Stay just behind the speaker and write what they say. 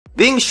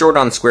Being short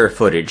on square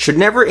footage should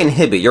never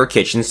inhibit your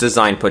kitchen's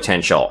design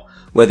potential.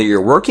 Whether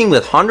you're working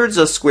with hundreds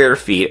of square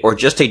feet or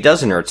just a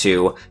dozen or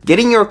two,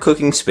 getting your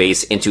cooking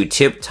space into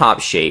tip-top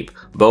shape,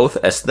 both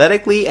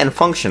aesthetically and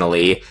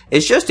functionally,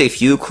 is just a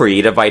few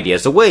creative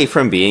ideas away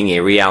from being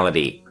a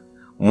reality.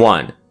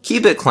 1.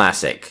 Keep it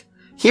classic.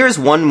 Here's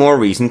one more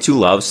reason to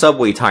love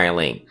subway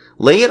tiling.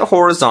 Lay it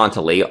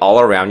horizontally all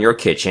around your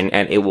kitchen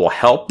and it will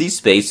help the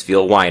space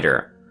feel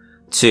wider.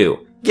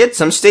 2. Get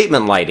some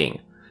statement lighting.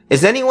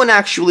 Is anyone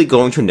actually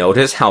going to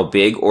notice how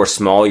big or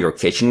small your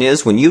kitchen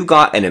is when you've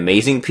got an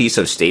amazing piece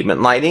of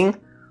statement lighting?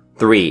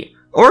 3.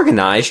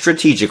 Organize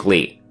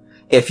strategically.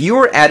 If you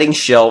are adding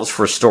shelves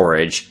for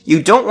storage,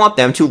 you don't want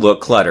them to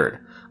look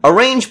cluttered.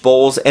 Arrange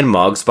bowls and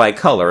mugs by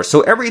color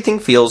so everything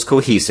feels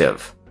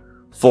cohesive.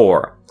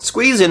 4.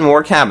 Squeeze in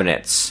more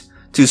cabinets.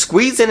 To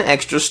squeeze in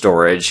extra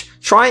storage,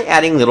 try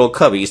adding little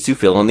cubbies to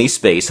fill in the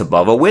space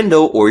above a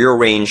window or your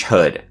range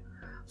hood.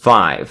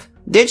 5.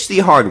 Ditch the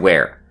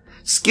hardware.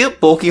 Skip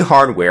bulky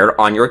hardware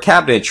on your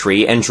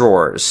cabinetry and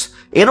drawers.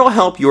 It'll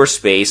help your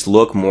space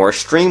look more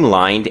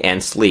streamlined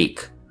and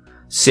sleek.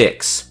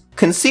 6.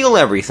 Conceal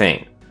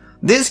everything.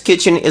 This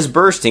kitchen is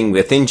bursting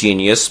with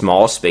ingenious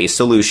small space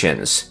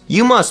solutions.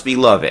 You must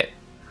love it.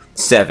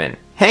 7.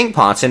 Hang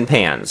pots and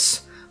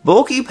pans.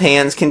 Bulky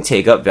pans can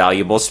take up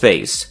valuable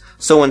space,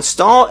 so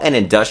install an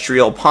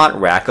industrial pot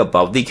rack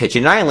above the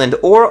kitchen island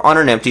or on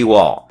an empty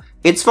wall.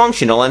 It's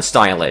functional and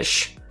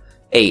stylish.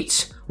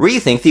 8.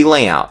 Rethink the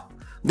layout.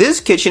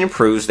 This kitchen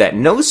proves that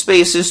no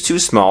space is too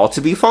small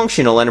to be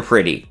functional and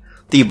pretty.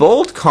 The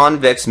bold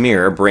convex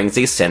mirror brings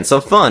a sense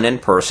of fun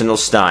and personal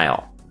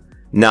style.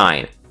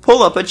 9.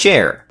 Pull up a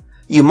chair.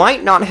 You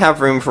might not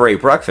have room for a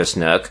breakfast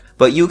nook,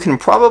 but you can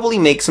probably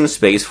make some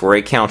space for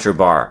a counter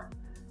bar.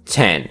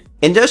 10.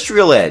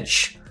 Industrial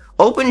edge.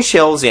 Open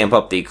shelves amp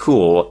up the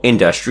cool,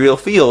 industrial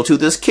feel to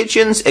this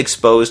kitchen's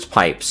exposed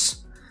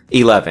pipes.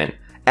 11.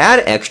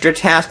 Add extra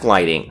task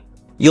lighting.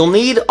 You'll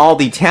need all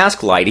the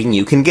task lighting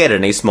you can get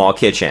in a small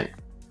kitchen.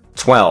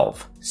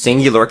 12.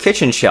 Singular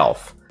kitchen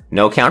shelf.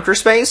 No counter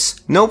space?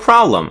 No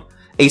problem.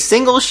 A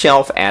single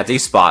shelf adds a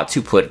spot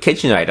to put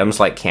kitchen items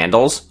like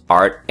candles,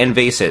 art, and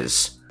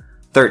vases.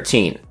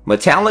 13.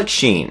 Metallic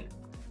sheen.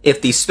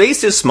 If the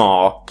space is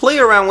small, play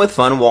around with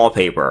fun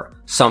wallpaper.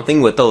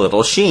 Something with a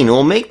little sheen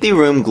will make the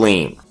room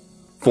gleam.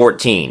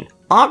 14.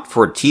 Opt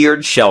for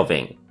tiered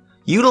shelving.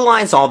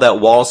 Utilize all that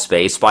wall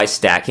space by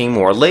stacking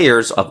more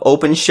layers of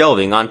open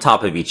shelving on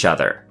top of each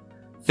other.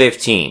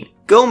 15.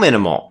 Go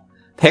minimal.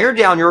 Pare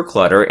down your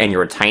clutter and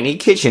your tiny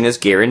kitchen is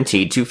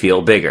guaranteed to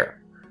feel bigger.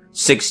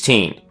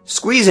 16.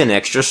 Squeeze in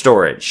extra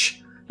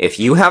storage. If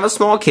you have a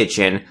small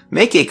kitchen,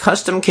 make a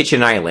custom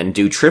kitchen island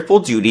do triple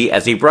duty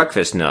as a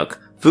breakfast nook,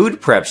 food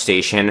prep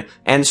station,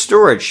 and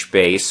storage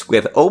space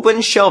with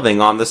open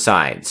shelving on the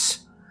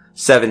sides.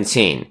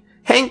 17.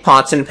 Hang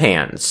pots and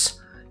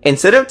pans.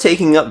 Instead of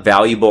taking up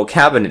valuable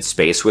cabinet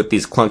space with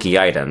these clunky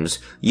items,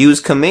 use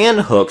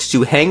command hooks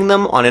to hang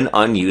them on an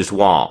unused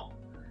wall.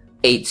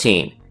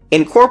 18.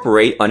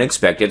 Incorporate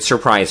unexpected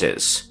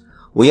surprises.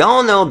 We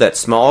all know that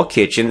small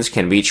kitchens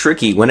can be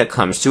tricky when it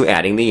comes to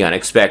adding the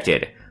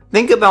unexpected.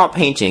 Think about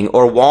painting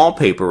or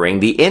wallpapering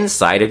the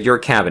inside of your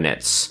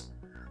cabinets.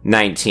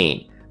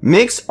 19.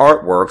 Mix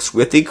artworks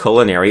with the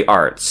culinary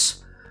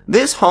arts.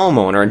 This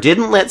homeowner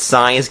didn't let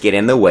size get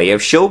in the way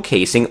of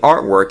showcasing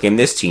artwork in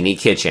this teeny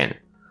kitchen.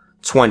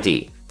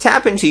 20.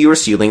 Tap into your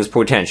ceiling's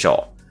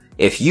potential.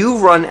 If you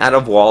run out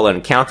of wall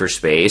and counter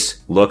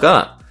space, look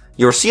up.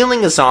 Your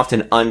ceiling is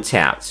often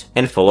untapped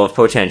and full of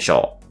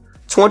potential.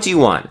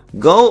 21.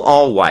 Go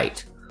all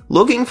white.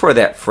 Looking for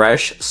that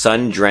fresh,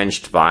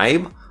 sun-drenched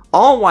vibe?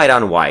 All white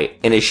on white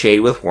in a shade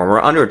with warmer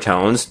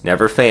undertones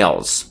never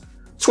fails.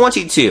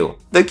 22.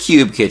 The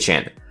cube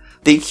kitchen.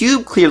 The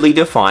cube clearly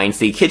defines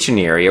the kitchen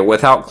area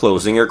without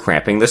closing or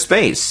cramping the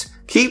space.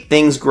 Keep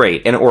things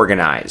great and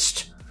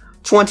organized.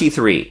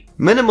 23.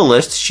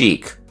 Minimalist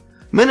chic.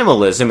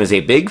 Minimalism is a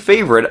big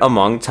favorite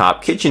among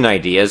top kitchen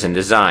ideas and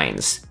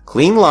designs.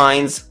 Clean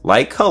lines,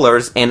 light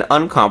colors, and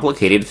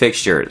uncomplicated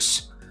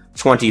fixtures.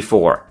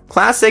 24.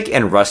 Classic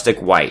and rustic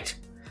white.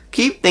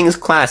 Keep things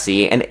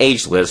classy and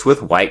ageless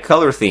with white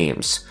color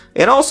themes.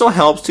 It also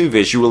helps to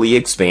visually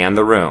expand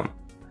the room.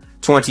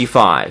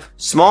 25.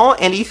 Small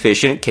and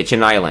efficient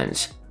kitchen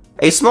island.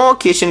 A small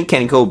kitchen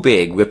can go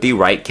big with the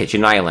right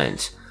kitchen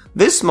island.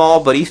 This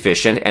small but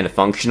efficient and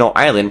functional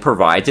island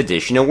provides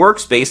additional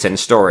workspace and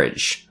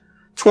storage.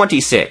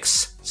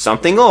 26.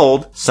 Something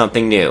old,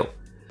 something new.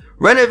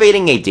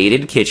 Renovating a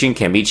dated kitchen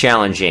can be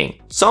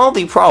challenging. Solve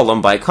the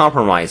problem by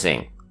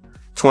compromising.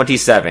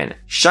 27.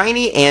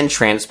 Shiny and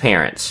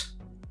transparent.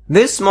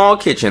 This small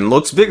kitchen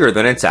looks bigger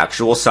than its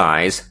actual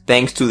size,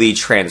 thanks to the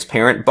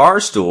transparent bar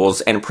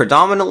stools and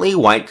predominantly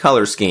white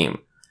color scheme.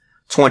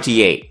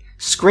 28.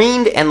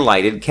 Screened and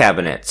lighted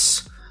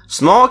cabinets.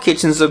 Small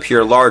kitchens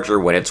appear larger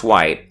when it's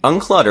white,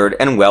 uncluttered,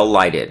 and well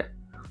lighted.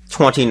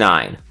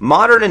 29.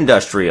 Modern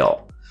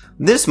industrial.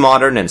 This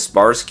modern and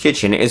sparse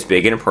kitchen is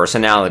big in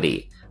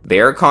personality.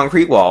 Bare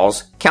concrete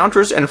walls,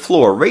 counters, and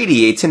floor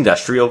radiates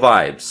industrial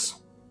vibes.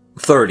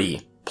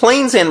 30.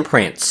 Planes and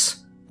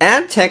prints.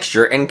 Add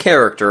texture and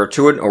character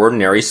to an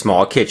ordinary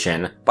small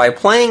kitchen by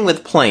playing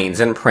with planes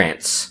and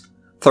prints.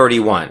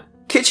 31.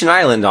 Kitchen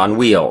island on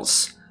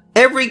wheels.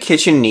 Every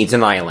kitchen needs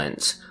an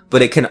island,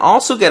 but it can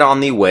also get on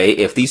the way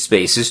if the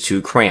space is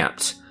too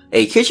cramped.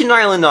 A kitchen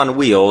island on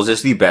wheels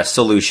is the best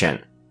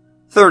solution.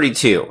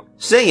 32.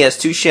 Say yes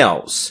to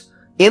shelves.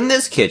 In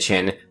this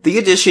kitchen, the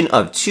addition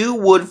of 2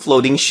 wood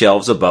floating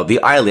shelves above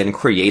the island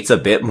creates a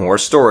bit more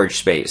storage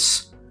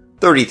space.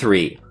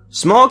 33.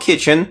 Small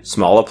kitchen,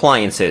 small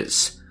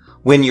appliances.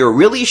 When you're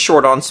really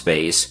short on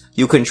space,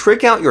 you can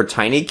trick out your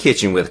tiny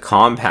kitchen with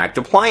compact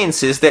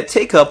appliances that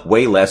take up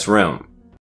way less room.